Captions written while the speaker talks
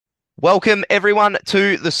Welcome everyone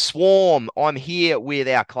to the Swarm. I'm here with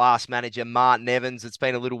our class manager Martin Evans. It's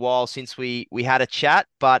been a little while since we had a chat,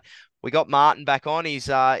 but we got Martin back on. He's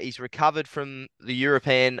recovered from the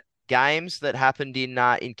European Games that happened in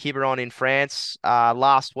Quiberon in France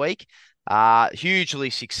last week. Hugely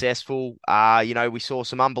successful. We saw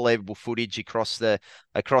some unbelievable footage across the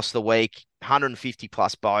week. 150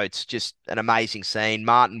 plus boats, just an amazing scene.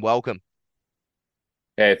 Martin, welcome.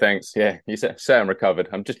 Yeah, thanks. Yeah, say I'm recovered.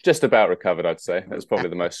 I'm just about recovered, I'd say. That was probably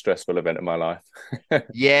the most stressful event of my life.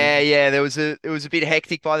 Yeah. It was a bit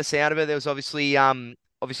hectic by the sound of it. There was obviously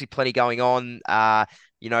plenty going on.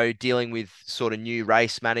 Dealing with sort of new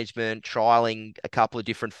race management, trialing a couple of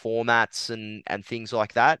different formats and things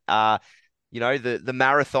like that. The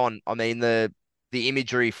marathon. I mean the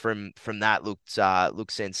imagery from that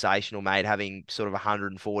looked sensational, mate. Having sort of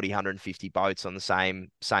 140, 150 boats on the same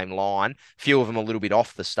line. Few of them a little bit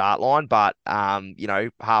off the start line, but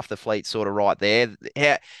half the fleet sort of right there.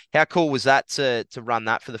 How cool was that to run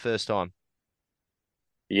that for the first time?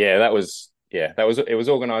 That was it was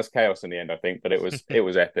organized chaos in the end, I think, but it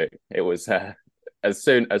was epic. It was as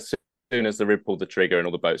soon as the rig pulled the trigger and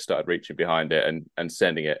all the boats started reaching behind it and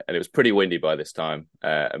sending it, and it was pretty windy by this time,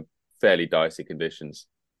 and fairly dicey conditions.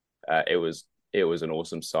 It was an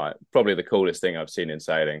awesome sight. Probably the coolest thing I've seen in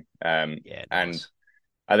sailing. Yeah, And nice.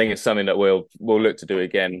 I think it's something that we'll look to do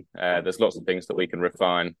again. There's lots of things that we can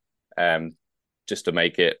refine, just to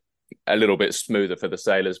make it a little bit smoother for the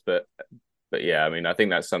sailors. But yeah, I mean, I think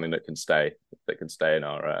that's something that can stay in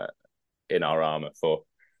our armor for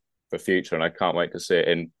future, and I can't wait to see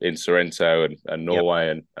it in Sorrento and Yep.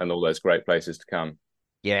 Norway and all those great places to come.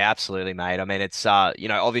 Yeah, absolutely, mate. I mean, it's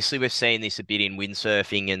obviously we've seen this a bit in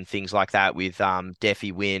windsurfing and things like that with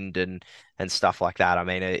Defi wind and stuff like that. I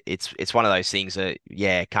mean, it's one of those things that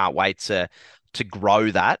yeah, can't wait to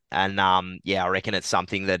grow that. And yeah, I reckon it's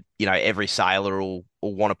something that, every sailor will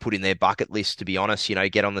want to put in their bucket list, to be honest,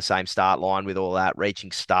 get on the same start line with all that,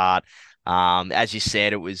 reaching start. As you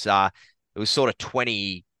said, it was sort of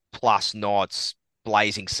 20 plus knots,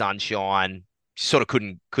 blazing sunshine, sort of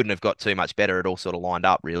couldn't have got too much better. It all sort of lined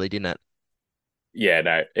up, really, didn't it? Yeah,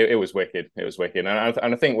 no, it was wicked. It was wicked, and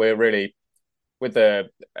I think we're really with the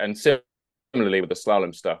and similarly with the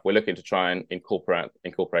slalom stuff, we're looking to try and incorporate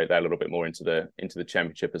that a little bit more into the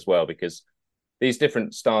championship as well, because these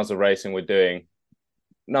different styles of racing we're doing.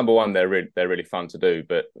 Number one, they're really fun to do,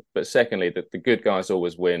 but secondly, the good guys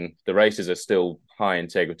always win. The races are still high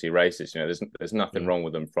integrity races. There's nothing Mm. wrong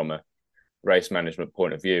with them from a race management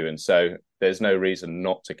point of view, and so there's no reason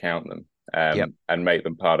not to count them, Yep. and make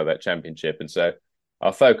them part of that championship. And so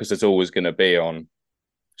our focus is always going to be on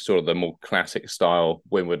sort of the more classic style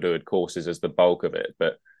windward leeward courses as the bulk of it.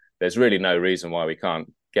 But there's really no reason why we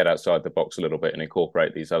can't get outside the box a little bit and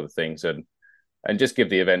incorporate these other things and just give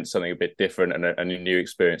the event something a bit different and a new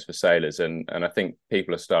experience for sailors. And I think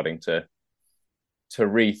people are starting to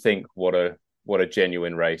rethink what a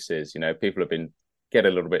genuine race is. People have been get a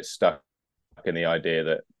little bit stuck in the idea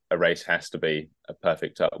that a race has to be a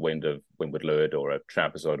perfect upwind of windward leeward or a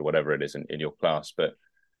trapezoid or whatever it is in your class. But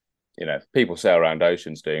people sail around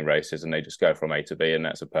oceans doing races and they just go from A to B, and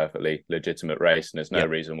that's a perfectly legitimate race. And there's no Yep.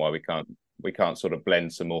 reason why we can't sort of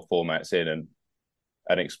blend some more formats in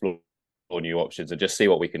and explore new options and just see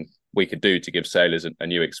what we could do to give sailors a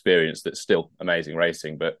new experience that's still amazing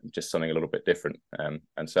racing, but just something a little bit different.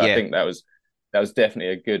 And so I Yeah. think that was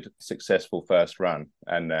definitely a good, successful first run,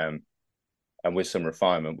 and with some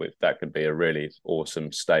refinement, with that could be a really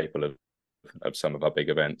awesome staple of some of our big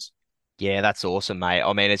events. Yeah, that's awesome, mate.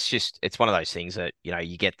 I mean, it's one of those things that,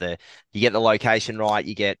 you get the location right,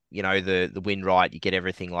 you get, the wind right, you get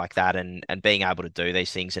everything like that, and being able to do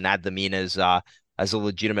these things and add them in as a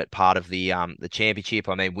legitimate part of the championship.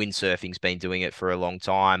 I mean, windsurfing's been doing it for a long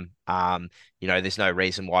time. There's no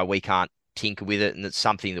reason why we can't tinker with it, and it's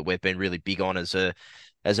something that we've been really big on as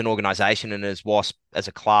an organization and as WASP as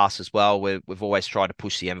a class as well. We've always tried to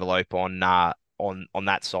push the envelope on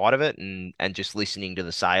that side of it, and just listening to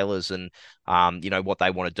the sailors and what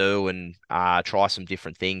they want to do, and try some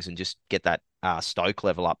different things and just get that stoke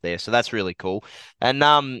level up there. So that's really cool. And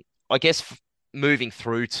I guess moving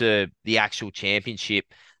through to the actual championship,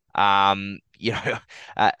 uh,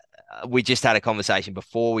 we just had a conversation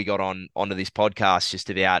before we got onto this podcast just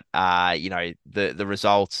about the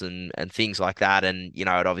results and things like that, and it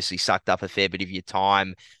obviously sucked up a fair bit of your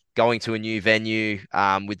time going to a new venue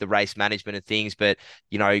with the race management and things, but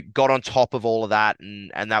got on top of all of that,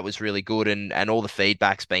 and that was really good, and all the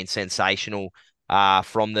feedback's been sensational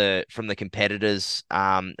from the competitors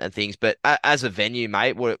and things. But as a venue,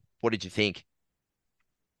 mate, what did you think?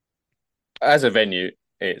 As a venue,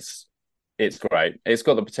 it's it's great. It's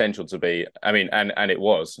got the potential to be. I mean, and it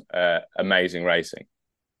was amazing racing.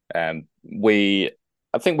 We,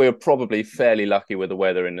 I think we were probably fairly lucky with the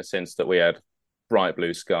weather in the sense that we had bright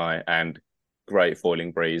blue sky and great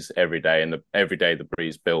foiling breeze every day, and every day the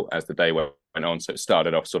breeze built as the day went on. So it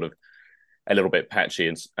started off sort of a little bit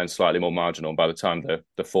patchy and slightly more marginal. By the time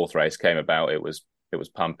the fourth race came about, it was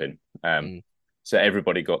pumping. Mm. So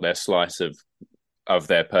everybody got their slice of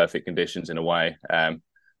their perfect conditions in a way. And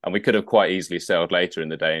we could have quite easily sailed later in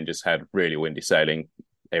the day and just had really windy sailing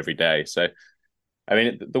every day. So, I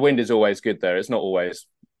mean, the wind is always good there. It's not always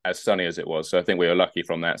as sunny as it was. So I think we were lucky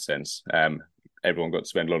from that sense. Everyone got to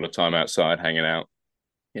spend a lot of time outside, hanging out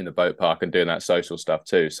in the boat park and doing that social stuff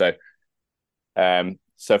too. So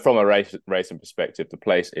from a racing perspective, the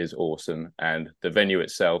place is awesome, and the venue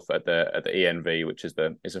itself at the ENV, which is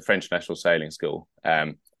a French National Sailing School,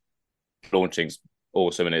 launching's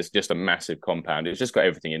awesome, and it's just a massive compound. It's just got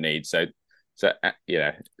everything you need. So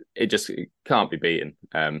it can't be beaten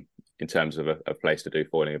in terms of a place to do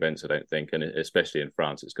foiling events, I don't think, and especially in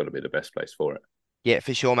France, it's got to be the best place for it. Yeah,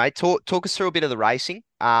 for sure, mate. Talk us through a bit of the racing.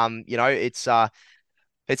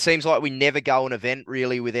 It seems like we never go an event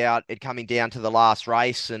really without it coming down to the last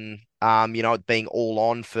race and it being all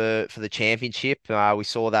on for the championship. We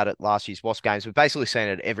saw that at last year's Wasp Games. We've basically seen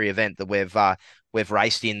it at every event that we've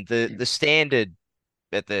raced in. The standard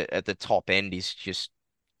at the top end is just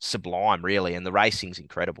sublime, really, and the racing's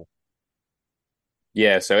incredible.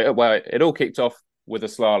 Yeah, so it all kicked off with a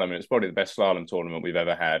slalom, and it's probably the best slalom tournament we've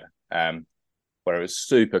ever had, where it was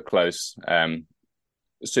super close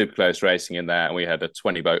racing in there, and we had a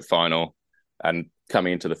 20 boat final, and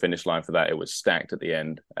coming into the finish line for that, it was stacked at the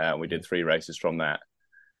end. We did 3 races from that.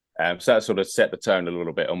 So that sort of set the tone a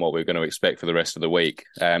little bit on what we are going to expect for the rest of the week.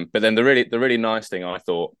 But then the really nice thing I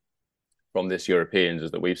thought from this Europeans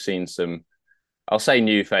is that we've seen some, I'll say,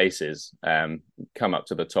 new faces come up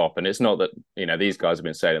to the top, and it's not that these guys have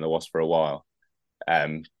been sailing the Wasp for a while,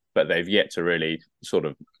 but they've yet to really sort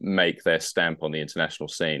of make their stamp on the international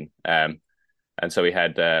scene. And so we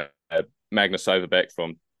had Magnus Overbeck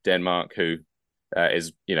from Denmark, who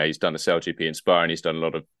he's done the SailGP in Spa, and he's done a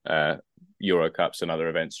lot of Euro Cups and other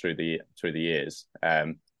events through the years.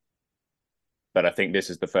 But I think this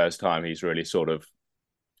is the first time he's really sort of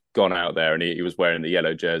gone out there, and he was wearing the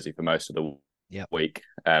yellow jersey for most of the week.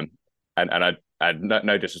 And I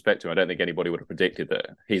no disrespect to him, I don't think anybody would have predicted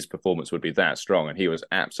that his performance would be that strong, and he was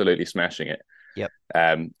absolutely smashing it. Yep.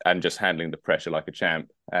 And just handling the pressure like a champ.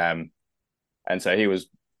 And so he was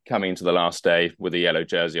coming into the last day with a yellow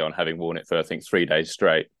jersey on, having worn it for, I think, 3 days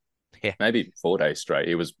straight. Yeah. Maybe 4 days straight.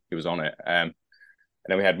 He was on it. And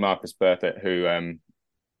then we had Marcus Berthet, who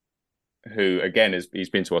again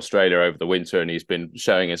he's been to Australia over the winter, and he's been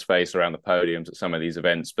showing his face around the podiums at some of these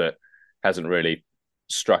events, but hasn't really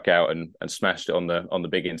struck out and smashed it on the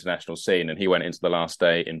big international scene. And he went into the last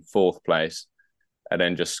day in 4th place, and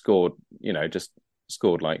then just scored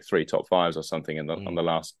like 3 top 5s or something on the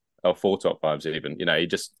last, or 4 top 5s even. He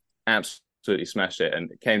just absolutely smashed it,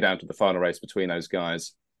 and it came down to the final race between those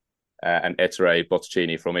guys and Ettore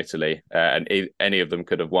Botticini from Italy, and any of them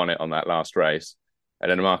could have won it on that last race. And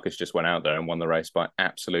then Marcus just went out there and won the race by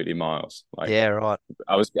absolutely miles. Yeah, right.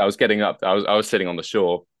 I was getting up. I was sitting on the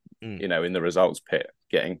shore, in the results pit,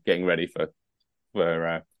 getting ready for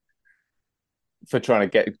trying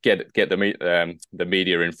to get the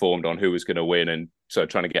media informed on who was going to win, and so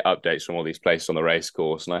trying to get updates from all these places on the race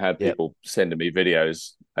course. And I had people sending me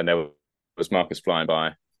videos, and there was Marcus flying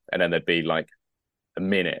by, and then there'd be like a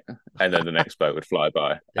minute, and then the next boat would fly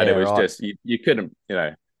by, and it was just you couldn't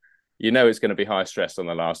it's going to be high stress on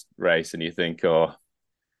the last race, and you think,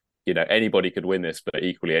 anybody could win this, but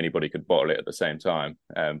equally anybody could bottle it at the same time.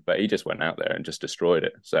 But he just went out there and just destroyed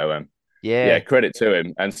it. So credit to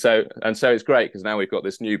him. And so it's great, because now we've got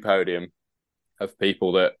this new podium of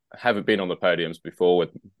people that haven't been on the podiums before.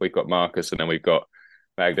 We've got Marcus, and then we've got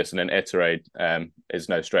Magnus, and then Ettore is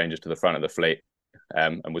no stranger to the front of the fleet,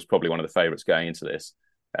 and was probably one of the favourites going into this.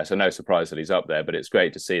 So no surprise that he's up there, but it's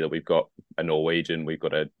great to see that we've got a Norwegian, we've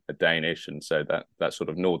got a Danish, and so that sort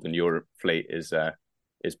of Northern Europe fleet is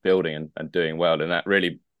building and doing well, and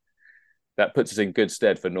that puts us in good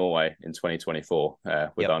stead for Norway in 2024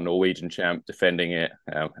 with our Norwegian champ defending it,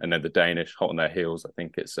 and then the Danish hot on their heels. I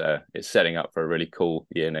think it's setting up for a really cool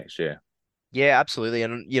year next year. Yeah, absolutely,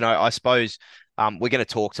 and I suppose we're going to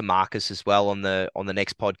talk to Marcus as well on the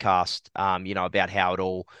next podcast. About how it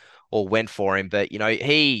all went for him. But,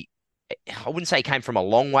 I wouldn't say he came from a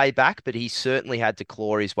long way back, but he certainly had to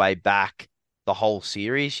claw his way back the whole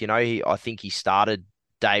series. I think he started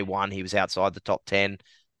day one, he was outside the top 10.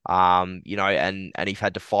 and he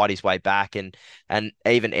had to fight his way back, and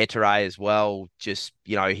even Etere as well. Just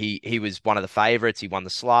he was one of the favourites. He won the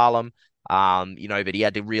slalom, but he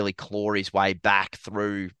had to really claw his way back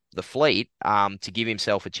through the fleet, to give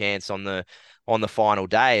himself a chance on the final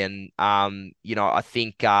day. And I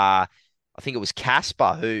think it was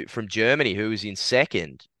Casper who from Germany who was in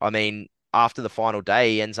second. I mean, after the final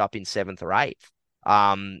day, he ends up in seventh or eighth.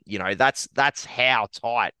 That's how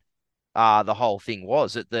tight the whole thing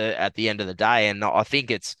was at the end of the day. And I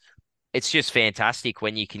think it's just fantastic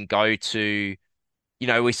when you can go to,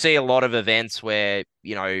 we see a lot of events where,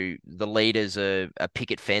 the leaders are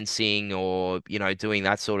picket fencing or, doing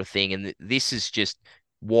that sort of thing. And this is just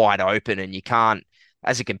wide open, and you can't,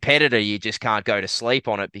 as a competitor, you just can't go to sleep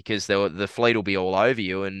on it because the fleet will be all over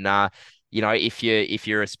you. And, if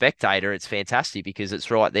you're a spectator, it's fantastic because it's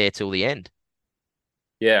right there till the end.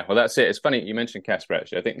 Yeah, well, that's it. It's funny you mentioned Casper.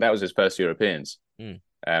 Actually, I think that was his first Europeans. Mm.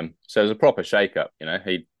 So it was a proper shake-up. And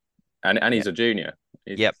Yeah. he's a junior.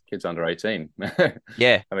 He's Yep. kid's under 18.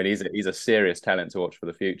 Yeah. I mean, he's a serious talent to watch for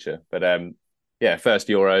the future. But yeah, first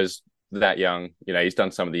Euros that young. He's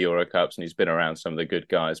done some of the Euro Cups and he's been around some of the good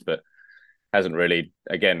guys, but hasn't really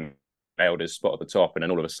again nailed his spot at the top. And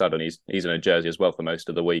then all of a sudden, he's in a jersey as well for most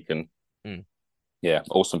of the week. And Mm. yeah,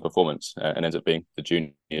 awesome performance, and ends up being the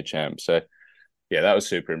junior champ. So yeah, that was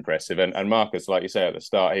super impressive. And Marcus, like you say at the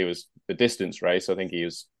start, he was the distance race. I think he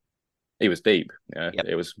was deep. Yep.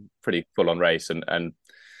 It was pretty full on race, and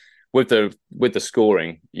with the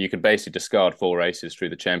scoring, you can basically discard 4 races through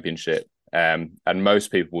the championship. And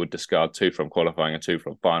most people would discard 2 from qualifying and 2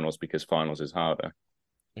 from finals because finals is harder.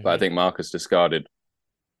 But I Hmm. think Marcus discarded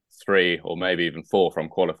 3 or maybe even 4 from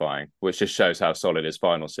qualifying, which just shows how solid his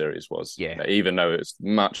final series was. Yeah. Even though it's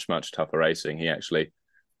much, much tougher racing, he actually,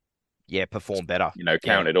 Yeah. Perform better. Yeah.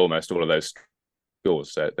 counted almost all of those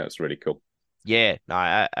scores. So that's really cool. Yeah.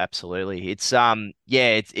 No, absolutely. It's a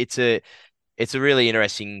really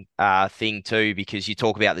interesting thing too, because you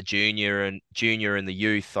talk about the junior and the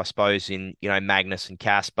youth, I suppose, in Magnus and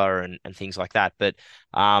Casper and things like that. But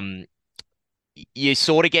um you're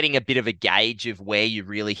sort of getting a bit of a gauge of where you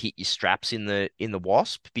really hit your straps in the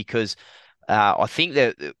Wasp, because I think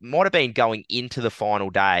that it might have been going into the final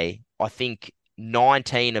day. I think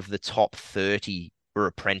 19 of the top 30 were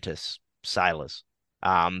apprentice sailors,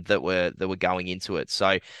 that were going into it.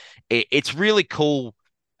 So it's really cool.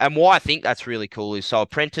 And why I think that's really cool is, so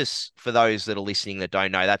apprentice, for those that are listening that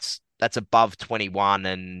don't know, that's above 21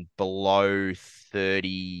 and below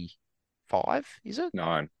 35, is it?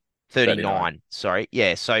 39. 39, sorry.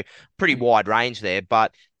 Yeah, so pretty wide range there.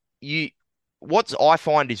 But you, what I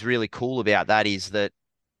find is really cool about that is that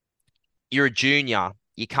you're a junior,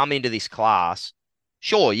 you come into this class,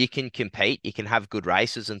 sure, you can compete, you can have good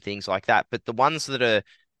races and things like that, but the ones that are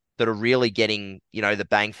really getting, the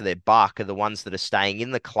bang for their buck are the ones that are staying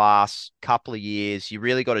in the class couple of years. You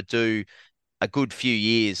really got to do a good few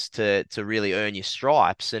years to really earn your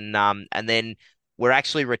stripes, and then we're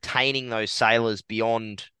actually retaining those sailors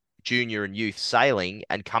beyond junior and youth sailing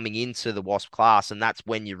and coming into the Wasp class, and that's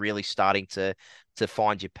when you're really starting to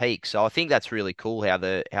find your peak. So I think that's really cool how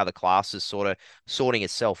the class is sort of sorting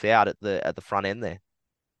itself out at the front end there.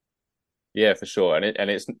 Yeah, for sure.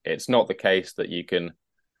 And it's not the case that you can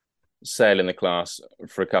sail in the class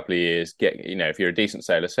for a couple of years, if you're a decent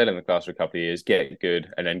sailor, sail in the class for a couple of years, get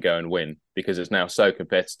good, and then go and win, because it's now so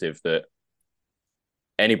competitive that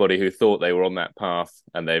anybody who thought they were on that path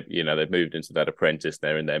and they've moved into that apprentice,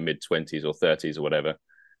 they're in their mid 20s or 30s or whatever,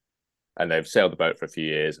 and they've sailed the boat for a few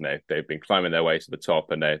years and they've been climbing their way to the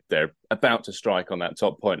top, and they're about to strike on that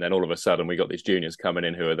top point, and then all of a sudden we got these juniors coming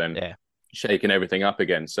in who are then Yeah. shaking everything up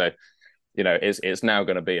again. So it's now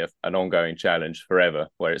going to be an ongoing challenge forever,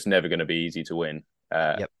 where it's never going to be easy to win,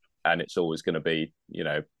 Yep. and it's always going to be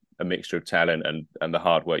a mixture of talent and the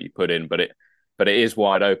hard work you put in. But it is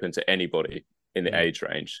wide open to anybody in the Mm. age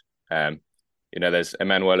range. There's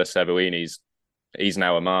Emanuele Savuini's. He's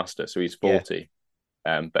now a master, so he's Yeah. 40.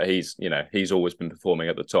 But he's always been performing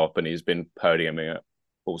at the top, and he's been podiuming at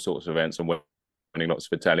all sorts of events and winning lots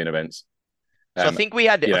of Italian events. So I Um, think we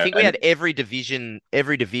had I think we and had every division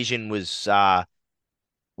was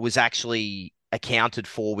actually accounted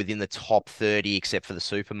for within the top 30 except for the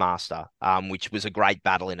Supermaster, which was a great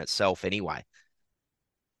battle in itself anyway.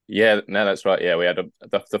 yeah, no, that's right. Yeah, we had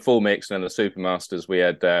the full mix, and then the Supermasters. We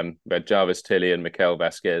had Jarvis Tilley and Mikel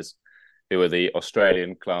Vasquez, who were the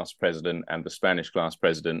Australian class president and the Spanish class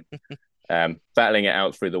president, battling it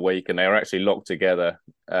out through the week, and they were actually locked together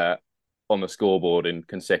on the scoreboard in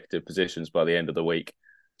consecutive positions by the end of the week,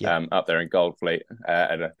 Yep. up there in Goldfleet.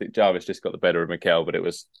 And I think Jarvis just got the better of Mikel, but it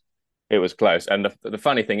was it was close. And the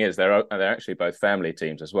funny thing is, they're actually both family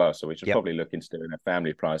teams as well. So we should Yep. probably look into doing a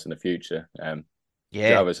family prize in the future. Yeah.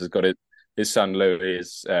 Jarvis has got his son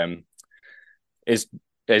Louis is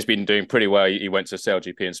has been doing pretty well. He went to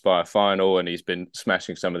CLGP Inspire final, and he's been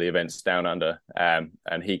smashing some of the events down under. And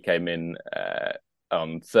he came in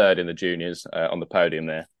on third in the juniors on the podium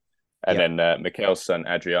there. And Yep. then Mikel's son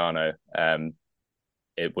Adriano,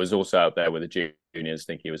 it was also up there with the juniors. I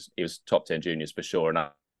think he was top 10 juniors for sure, and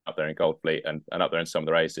up there in Gold Fleet and up there in some of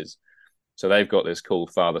the races. So they've got this cool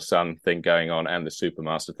father son thing going on, and the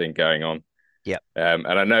Supermaster thing going on. Yep. And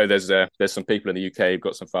I know there's some people in the UK who've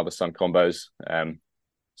got some father son combos.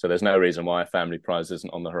 So there's no reason why a family prize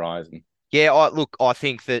isn't on the horizon. Yeah, look, I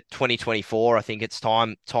think that 2024, I think it's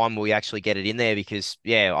time we actually get it in there because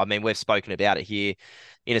yeah, I mean we've spoken about it here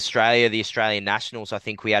in Australia, the Australian Nationals. I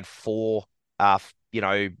think we had four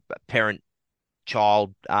parent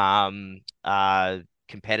child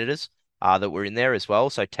competitors that were in there as well,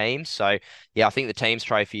 so teams. So yeah, I think the teams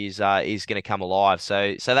trophy is going to come alive.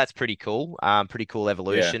 So that's pretty cool. Pretty cool Yeah,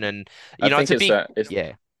 evolution, and I it's think a big it's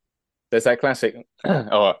yeah. there's that classic.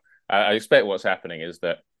 Oh, I expect what's happening is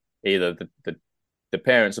that either the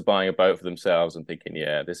parents are buying a boat for themselves and thinking,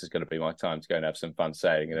 yeah, this is going to be my time to go and have some fun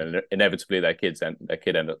sailing, and then inevitably their kid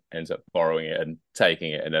ends up borrowing it and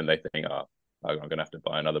taking it, and then they think, oh, I'm going to have to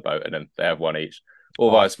buy another boat, and then they have one each,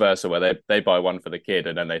 or I vice versa, where they buy one for the kid,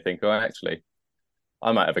 and then they think, oh, actually,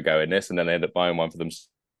 I might have a go in this, and then they end up buying one for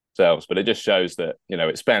themselves. But it just shows that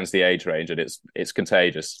it spans the age range, and it's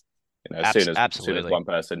contagious. As soon as absolutely. one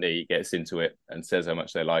person gets into it and says how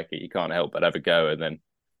much they like it, you can't help but have a go, and then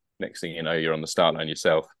next thing you know, you're on the start line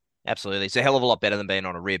yourself. Absolutely. It's a hell of a lot better than being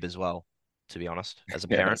on a rib as well, to be honest, as a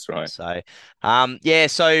Yeah, parent. that's right. So, yeah,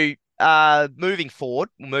 so moving forward,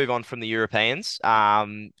 we'll move on from the Europeans.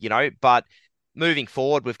 But moving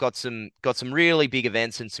forward, we've got some really big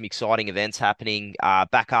events and some exciting events happening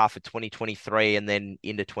back half of 2023 and then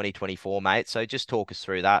into 2024, mate. So just talk us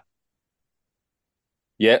through that.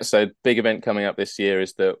 Yeah, so big event coming up this year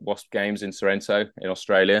is the Wasp Games in Sorrento in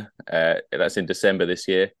Australia. That's in December this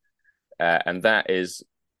year, and that is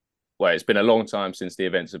well, it's been a long time since the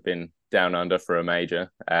events have been down under for a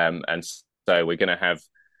major, and so we're going to have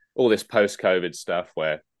all this post-COVID stuff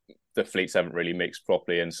where the fleets haven't really mixed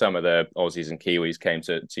properly, and some of the Aussies and Kiwis came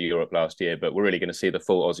to Europe last year, but we're really going to see the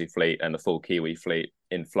full Aussie fleet and the full Kiwi fleet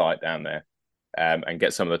in flight down there, and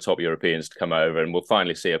get some of the top Europeans to come over, and we'll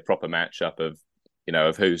finally see a proper matchup of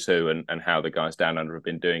who's who and how the guys down under have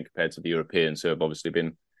been doing compared to the Europeans who have obviously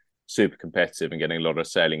been super competitive and getting a lot of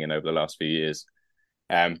sailing in over the last few years.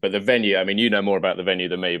 But the venue, I mean, you know more about the venue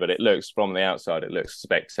than me, but it looks from the outside, it looks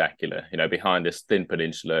spectacular. Behind this thin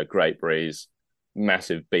peninsula, great breeze,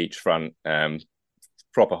 massive beachfront,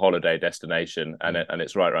 proper holiday destination, and Mm.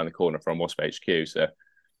 it's right around the corner from Wasp HQ. So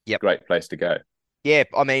Yep. great place to go. Yeah,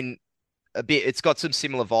 I mean, a bit. It's got some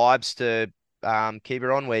similar vibes to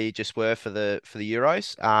Quiberon, where you just were for the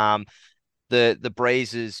Euros. The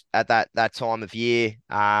breezes at that time of year,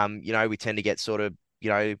 we tend to get sort of,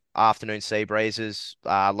 afternoon sea breezes,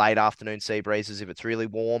 late afternoon sea breezes if it's really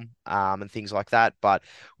warm, and things like that. But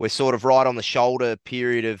we're sort of right on the shoulder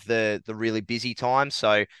period of the really busy time.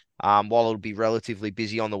 So, while it'll be relatively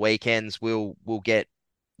busy on the weekends, we'll get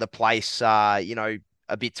the place,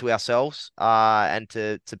 a bit to ourselves, and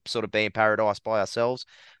to sort of be in paradise by ourselves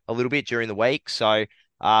a little bit during the week. So,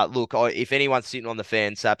 look, if anyone's sitting on the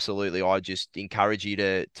fence, absolutely, I just encourage you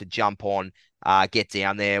to jump on, get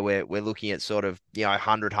down there. We're looking at sort of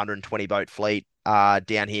 100, boat fleet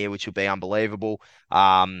down here, which will be unbelievable.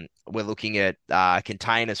 We're looking at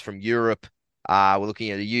containers from Europe. We're looking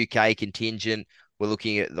at a UK contingent. We're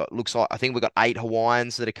looking at looks like I think we've got 8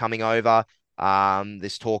 Hawaiians that are coming over.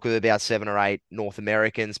 There's talk of about 7 or 8 North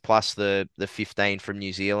Americans plus the 15 from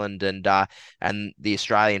New Zealand and the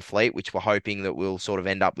Australian fleet, which we're hoping that we'll sort of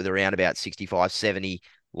end up with around about 65, 70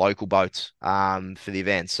 local boats for the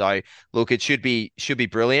event. So look, it should be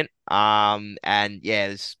brilliant. And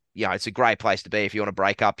yeah, it's a great place to be if you want to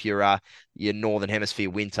break up your Northern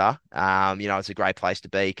Hemisphere winter. It's a great place to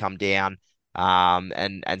be. Come down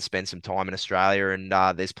and spend some time in Australia. And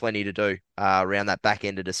there's plenty to do around that back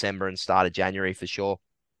end of December and start of January for sure.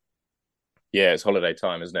 Yeah, it's holiday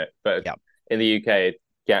time, isn't it? But Yep, in the UK,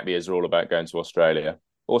 gap years are all about going to Australia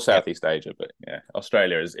or yep, Southeast Asia. But yeah,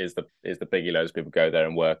 Australia is the biggie. Loads of people go there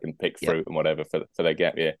and work and pick yep, fruit and whatever for their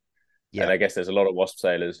gap year. And yep, I guess there's a lot of WASP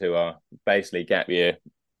sailors who are basically gap year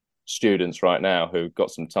students right now who've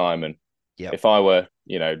got some time. And yep. if I were,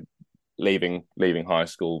 leaving high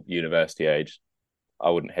school, university age, I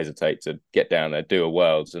wouldn't hesitate to get down there, do a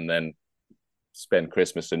worlds, and then spend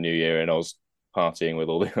Christmas and New Year in Oz partying with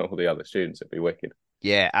all the other students. It'd be wicked.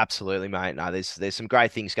 Yeah, absolutely, mate. No, there's some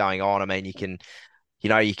great things going on. I mean, you can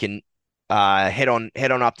head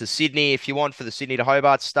on up to Sydney if you want for the Sydney to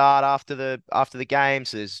Hobart start after the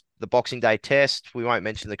games. There's the Boxing Day test. We won't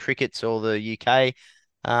mention the crickets or the UK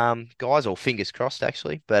guys, or fingers crossed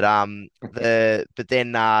actually. But then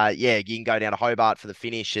yeah, you can go down to Hobart for the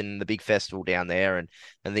finish and the big festival down there and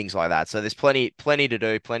things like that. So there's plenty to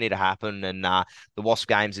do, plenty to happen, and the Wasp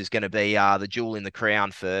Games is going to be the jewel in the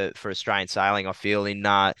crown for Australian sailing, I feel, in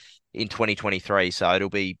 2023. So it'll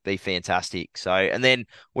be fantastic. So and then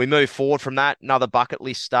we move forward from that, another bucket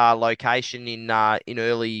list location in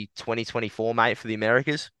early 2024, mate, for the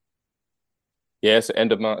Americas. Yes,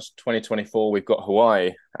 end of March 2024, we've got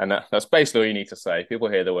Hawaii, and that's basically all you need to say. People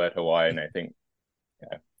hear the word Hawaii and they think,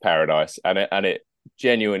 paradise, and it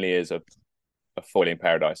genuinely is a foiling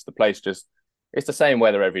paradise. The place just it's the same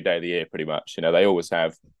weather every day of the year, pretty much. They always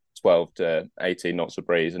have 12 to 18 knots of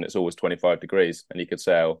breeze, and it's always 25 degrees, and you could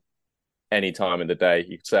sail any time in the day.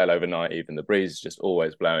 You could sail overnight, even the breeze is just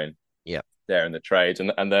always blowing Yeah. there in the trades, and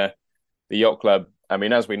the yacht club. I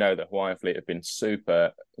mean, as we know, the Hawaiian fleet have been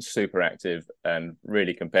super active and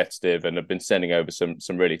really competitive, and have been sending over some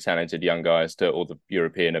really talented young guys to all the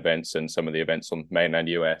European events and some of the events on mainland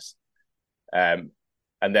US. Um,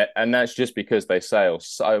 and that's just because they sail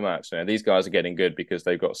so much. These guys are getting good because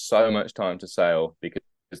they've got so much time to sail because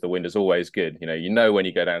the wind is always good. You know when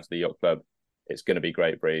you go down to the yacht club, it's going to be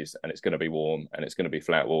great breeze and it's going to be warm and it's going to be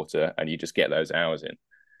flat water, and you just get those hours in.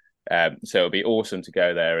 So it'll be awesome to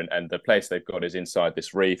go there, and the place they've got is inside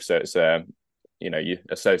this reef. So it's you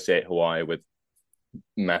associate Hawaii with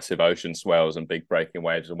massive ocean swells and big breaking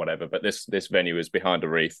waves and whatever, but this venue is behind a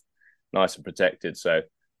reef, nice and protected. So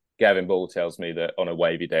Gavin Ball tells me that on a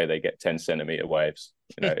wavy day they get 10 centimeter waves.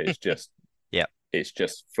 It's just Yeah. it's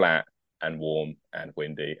just flat and warm and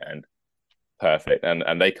windy and perfect,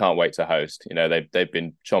 and they can't wait to host. They've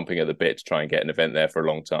been chomping at the bit to try and get an event there for a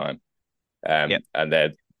long time, Yeah. and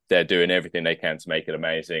they're doing everything they can to make it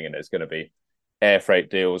amazing. And there's going to be air freight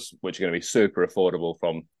deals which are going to be super affordable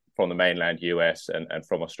from the mainland US and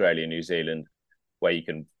from Australia, New Zealand, where you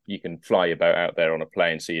can fly your boat out there on a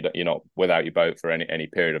plane, so you're not without your boat for any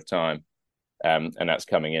period of time, and that's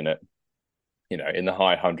coming in at in the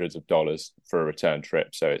high hundreds of dollars for a return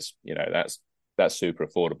trip. So it's that's super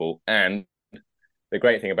affordable. And the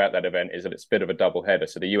great thing about that event is that it's a bit of a double header.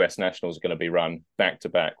 So the US Nationals are going to be run back to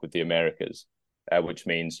back with the Americas, which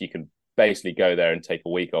means you can basically go there and take a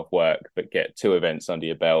week off work, but get two events under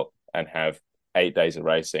your belt and have 8 days of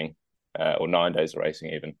racing, or 9 days of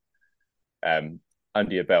racing even,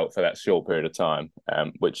 under your belt for that short period of time,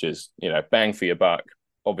 which is, bang for your buck.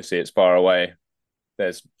 Obviously, it's far away.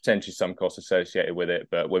 There's potentially some costs associated with it,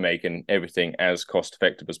 but we're making everything as cost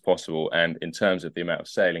effective as possible. And in terms of the amount of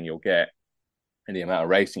sailing you'll get and the amount of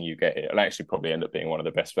racing you get, it'll actually probably end up being one of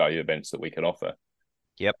the best value events that we can offer.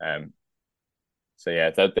 Yep. So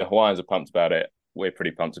yeah, the Hawaiians are pumped about it. We're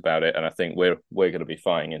pretty pumped about it, and I think we're going to be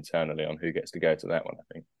fighting internally on who gets to go to that one.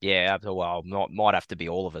 I Yeah, well, might have to be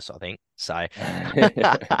all of us, I think. So, think.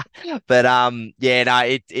 but yeah,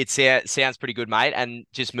 no, it sounds pretty good, mate. And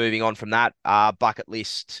just moving on from that, bucket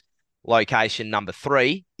list location number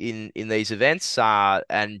three in these events,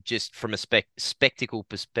 and just from a spectacle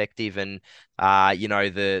perspective, and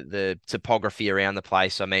the topography around the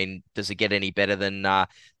place. I mean, does it get any better than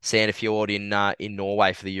Sandefjord in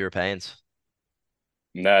Norway for the Europeans?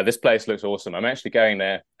 No, this place looks awesome. I'm actually going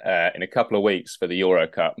there in a couple of weeks for the Euro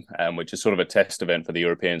Cup, which is sort of a test event for the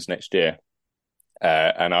Europeans next year.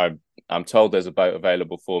 And I'm told there's a boat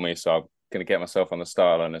available for me, so I'm going to get myself on the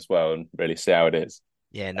start line as well and really see how it is.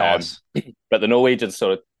 Yeah, Um, nice. but the Norwegians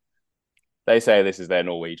they say this is their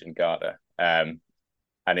Norwegian Garda, and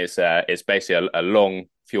it's basically a long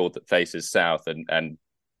fjord that faces south, and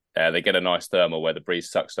they get a nice thermal where the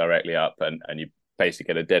breeze sucks directly up, and you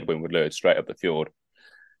basically get a dead windward leeward straight up the fjord.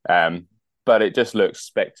 Um, but it just looks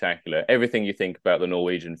spectacular. Everything you think about the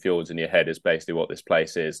Norwegian fjords in your head is basically what this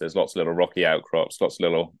place is. There's lots of little rocky outcrops, lots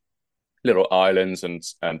of little islands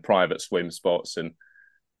and private swim spots,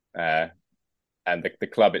 uh, and the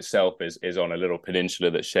club itself is on a little peninsula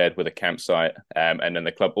that's shared with a campsite. And then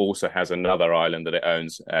the club also has another island that it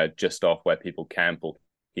owns just off where people camp or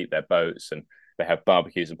keep their boats, and they have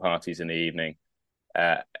barbecues and parties in the evening.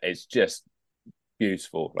 It's just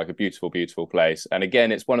beautiful, like a beautiful place. And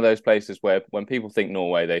again, it's one of those places where when people think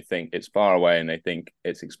Norway, they think it's far away and they think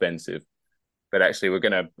it's expensive. But actually, we're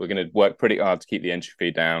gonna work pretty hard to keep the entry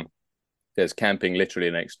fee down. There's camping literally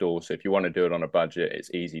next door, so if you want to do it on a budget,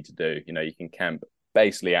 it's easy to do. You can camp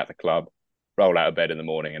basically at the club, roll out of bed in the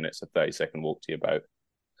morning, and it's a 30-second walk to your boat.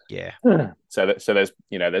 Yeah. So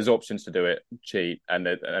there's options to do it cheap, and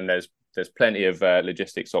there's there's plenty of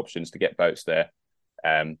logistics options to get boats there,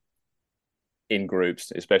 um, in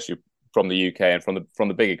groups, especially from the UK and from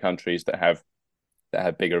the bigger countries that have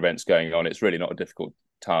bigger events going on. It's really not a difficult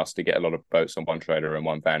task to get a lot of boats on one trailer and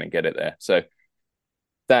one van and get it there. So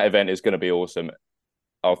that event is going to be awesome.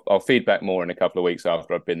 I'll feedback more in a couple of weeks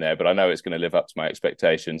after I've been there, but I know it's going to live up to my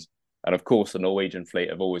expectations. And of course, the Norwegian fleet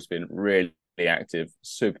have always been really active,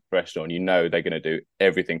 super professional, and you know they're going to do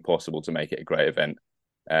everything possible to make it a great event.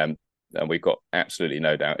 And we've got absolutely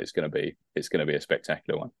no doubt it's going to be a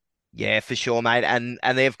spectacular one. Yeah, for sure, mate. And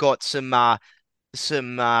they've got some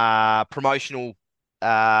promotional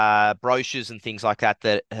brochures and things like that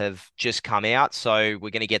that have just come out. So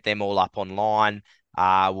we're going to get them all up online.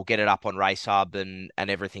 We'll get it up on Race Hub and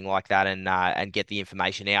everything like that, and get the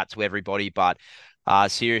information out to everybody. But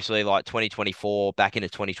seriously, like 2024 back into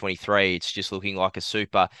 2023, it's just looking like a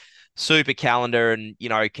super calendar, and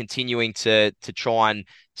continuing to try and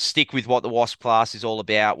stick with what the Wasp class is all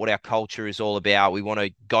about, what our culture is all about. We want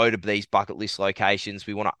to go to these bucket list locations.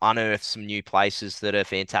 We want to unearth some new places that are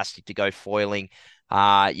fantastic to go foiling.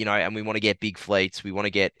 And we want to get big fleets. We want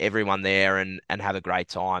to get everyone there and have a great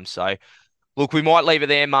time. So look, we might leave it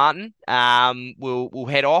there, Martin. We'll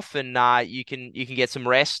head off, and you can get some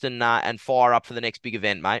rest and fire up for the next big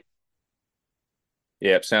event, mate.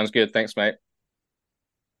 Yeah, sounds good. Thanks, mate.